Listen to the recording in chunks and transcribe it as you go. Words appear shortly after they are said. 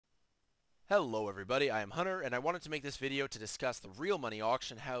Hello everybody, I am Hunter, and I wanted to make this video to discuss the Real Money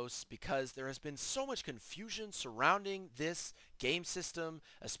Auction House because there has been so much confusion surrounding this game system,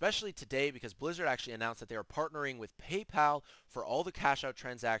 especially today because Blizzard actually announced that they are partnering with PayPal for all the cash out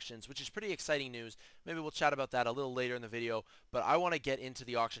transactions, which is pretty exciting news. Maybe we'll chat about that a little later in the video, but I want to get into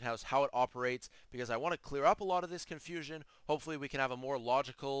the auction house, how it operates, because I want to clear up a lot of this confusion. Hopefully we can have a more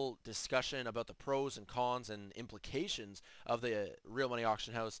logical discussion about the pros and cons and implications of the Real Money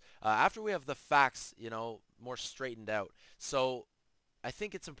Auction House after we have the facts, more straightened out. So I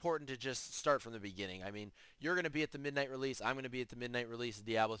think it's important to just start from the beginning. I mean, you're going to be at the midnight release. I'm going to be at the midnight release of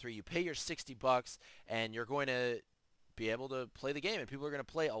Diablo 3. You pay your $60 and you're going to be able to play the game, and people are going to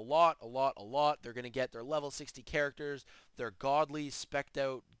play a lot. They're going to get their level 60 characters, their godly spec'd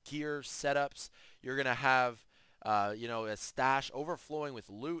out gear setups. You're going to have a stash overflowing with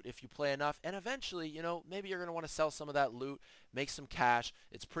loot if you play enough, and eventually, maybe you're going to want to sell some of that loot, make some cash.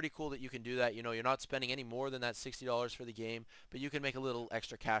 It's pretty cool that you can do that. You're not spending any more than that $60 for the game, but you can make a little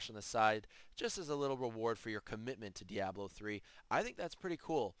extra cash on the side just as a little reward for your commitment to Diablo 3. I think that's pretty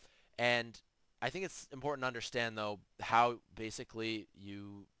cool, and I think it's important to understand, though, how basically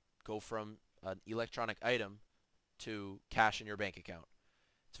you go from an electronic item to cash in your bank account.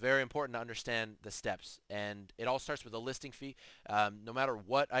 It's very important to understand the steps, and it all starts with a listing fee. No matter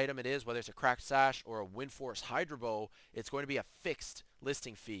what item it is, whether it's a cracked sash or a Windforce Hydro Bow, it's going to be a fixed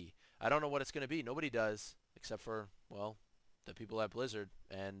listing fee. I don't know what it's going to be. Nobody does, except for, well, the people at Blizzard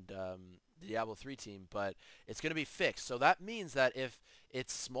and the Diablo 3 team, but it's going to be fixed. So that means that if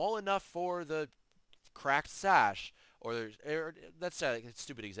it's small enough for the cracked sash, or that's a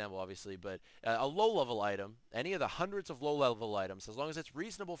stupid example, obviously, but a low-level item, any of the hundreds of low-level items, as long as it's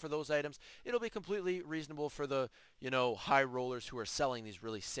reasonable for those items, it'll be completely reasonable for the, high rollers who are selling these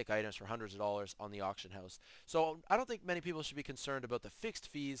really sick items for hundreds of dollars on the auction house. So I don't think many people should be concerned about the fixed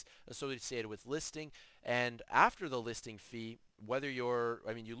fees associated with listing, and after the listing fee,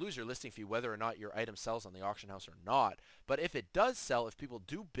 you lose your listing fee whether or not your item sells on the auction house or not. But if it does sell, if people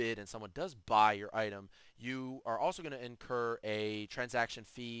do bid and someone does buy your item, you are also going to incur a transaction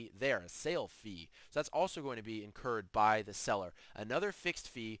fee there, a sale fee. So that's also going to be incurred by the seller. Another fixed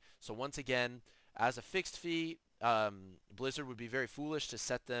fee. So once again, as a fixed fee, Blizzard would be very foolish to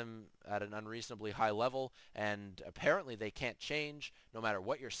set them at an unreasonably high level, and apparently they can't change no matter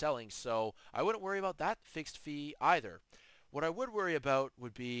what you're selling. So I wouldn't worry about that fixed fee either. What I would worry about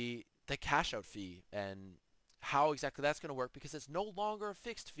would be the cash out fee and how exactly that's going to work, because it's no longer a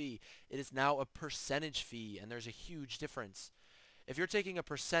fixed fee. It is now a percentage fee, and there's a huge difference. If you're taking a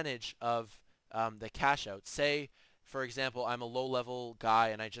percentage of the cash out, say, for example, I'm a low-level guy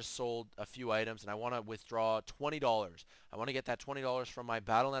and I just sold a few items and I want to withdraw $20. I want to get that $20 from my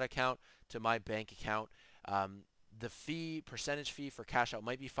Battle.net account to my bank account. The percentage fee for cash out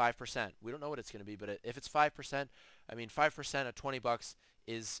might be 5%. We don't know what it's going to be, but if it's 5%, 5% of $20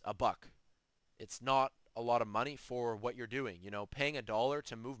 is a buck. It's not a lot of money for what you're doing. Paying $1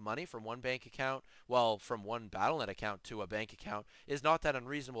 to move money from one bank account, from one Battle.net account to a bank account, is not that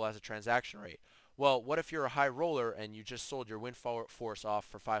unreasonable as a transaction rate. Well, what if you're a high roller and you just sold your Windforce off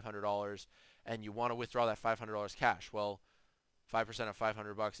for $500 and you want to withdraw that $500 cash? Well, 5% of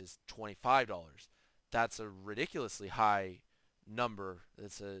 $500 is $25. That's a ridiculously high number.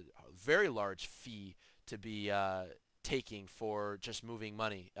 It's a very large fee to be taking for just moving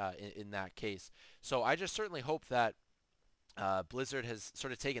money in that case. So I just certainly hope that Blizzard has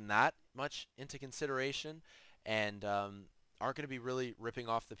sort of taken that much into consideration and aren't going to be really ripping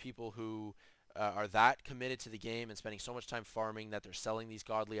off the people who are that committed to the game and spending so much time farming that they're selling these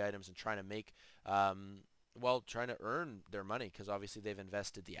godly items and trying to make trying to earn their money, because obviously they've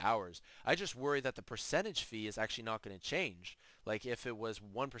invested the hours. I just worry that the percentage fee is actually not going to change. Like, if it was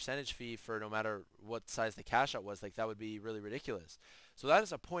one percentage fee for no matter what size the cash out was, like, that would be really ridiculous. So that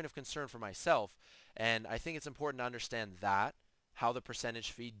is a point of concern for myself, and I think it's important to understand that, how the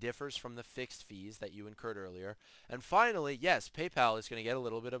percentage fee differs from the fixed fees that you incurred earlier. And finally, yes, PayPal is going to get a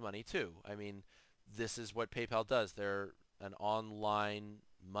little bit of money too. This is what PayPal does. They're an online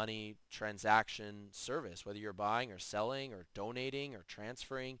money transaction service. Whether you're buying or selling or donating or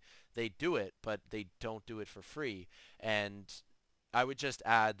transferring, they do it, but they don't do it for free. And I would just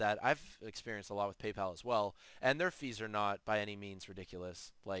add that I've experienced a lot with PayPal as well, and their fees are not by any means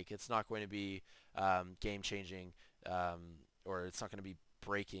ridiculous. Like, it's not going to be game-changing, or it's not going to be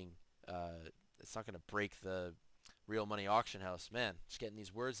breaking. It's not going to break the Real Money Auction House. Man, just getting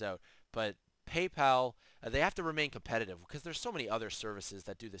these words out. But PayPal, they have to remain competitive because there's so many other services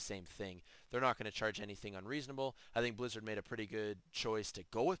that do the same thing. They're not going to charge anything unreasonable. I think Blizzard made a pretty good choice to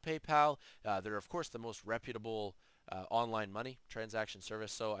go with PayPal. They're, of course, the most reputable online money transaction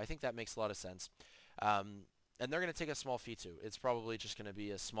service. So I think that makes a lot of sense. And they're going to take a small fee too. It's probably just going to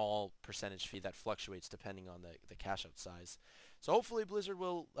be a small percentage fee that fluctuates depending on the cash out size. So hopefully Blizzard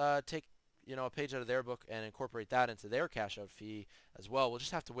will take a page out of their book and incorporate that into their cash out fee as well. We'll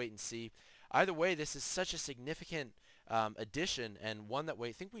just have to wait and see. Either way, this is such a significant addition, and one that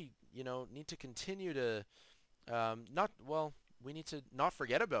I think we need to continue to we need to not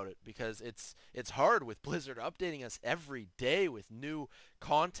forget about it, because it's hard with Blizzard updating us every day with new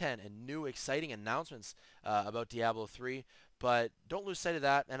content and new exciting announcements about Diablo 3. But don't lose sight of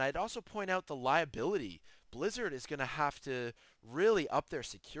that. And I'd also point out the liability. Blizzard is going to have to really up their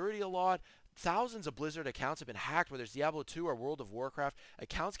security a lot. Thousands of Blizzard accounts have been hacked, whether it's Diablo 2 or World of Warcraft.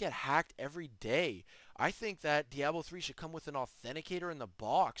 Accounts get hacked every day. I think that Diablo 3 should come with an authenticator in the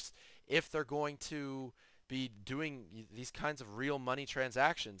box if they're going to be doing these kinds of real money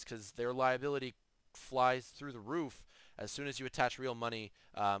transactions, because their liability flies through the roof as soon as you attach real money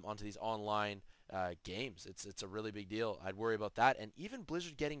onto these online games. It's a really big deal. I'd worry about that, and even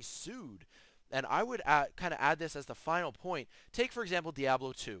Blizzard getting sued. And I would kind of add this as the final point. Take, for example,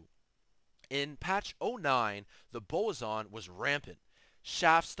 Diablo 2. In patch 09, the Boazon was rampant.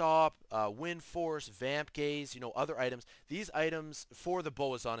 Shaft Stop, Wind Force, Vamp Gaze, other items. These items for the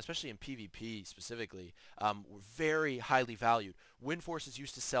Boazon, especially in PvP specifically, were very highly valued. Wind Force is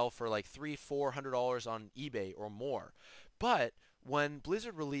used to sell for like $300-400 on eBay or more. But when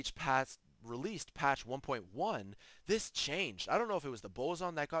Blizzard released patch 1.1, this changed. I don't know if it was the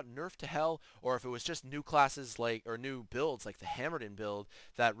Boazon that got nerfed to hell, or if it was just new classes or new builds like the Hammerden build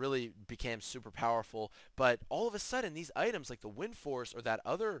that really became super powerful. But all of a sudden, these items like the Wind Force or that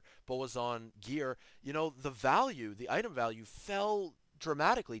other Boazon gear, the item value fell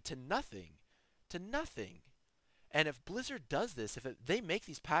dramatically to nothing. To nothing. And if Blizzard does this, they make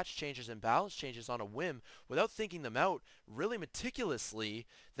these patch changes and balance changes on a whim without thinking them out really meticulously,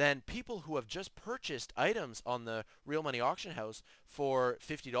 then people who have just purchased items on the Real Money Auction House for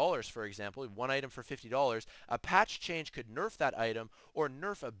 $50, for example, one item for $50, a patch change could nerf that item or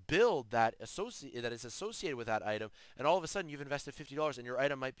nerf a build that is associated with that item, and all of a sudden you've invested $50 and your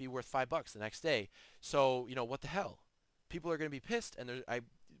item might be worth $5 the next day. So, what the hell? People are going to be pissed, and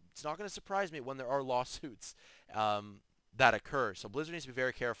it's not going to surprise me when there are lawsuits that occur. So Blizzard needs to be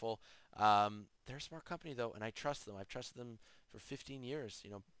very careful. They're a smart company, though, and I trust them. I've trusted them for 15 years,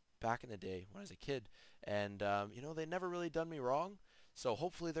 back in the day when I was a kid. And, they never really done me wrong. So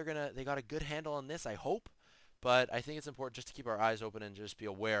hopefully they got a good handle on this, I hope. But I think it's important just to keep our eyes open and just be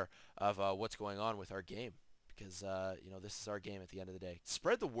aware of what's going on with our game. Because, this is our game at the end of the day.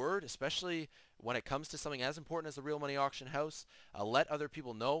 Spread the word, especially when it comes to something as important as the Real Money Auction House. Let other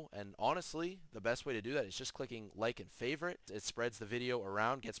people know, and honestly, the best way to do that is just clicking like and favorite. It spreads the video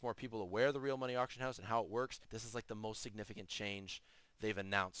around, gets more people aware of the Real Money Auction House and how it works. This is like the most significant change they've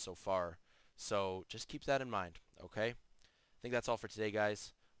announced so far. So just keep that in mind, okay? I think that's all for today,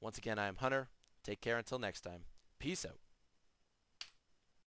 guys. Once again, I am Hunter. Take care until next time. Peace out.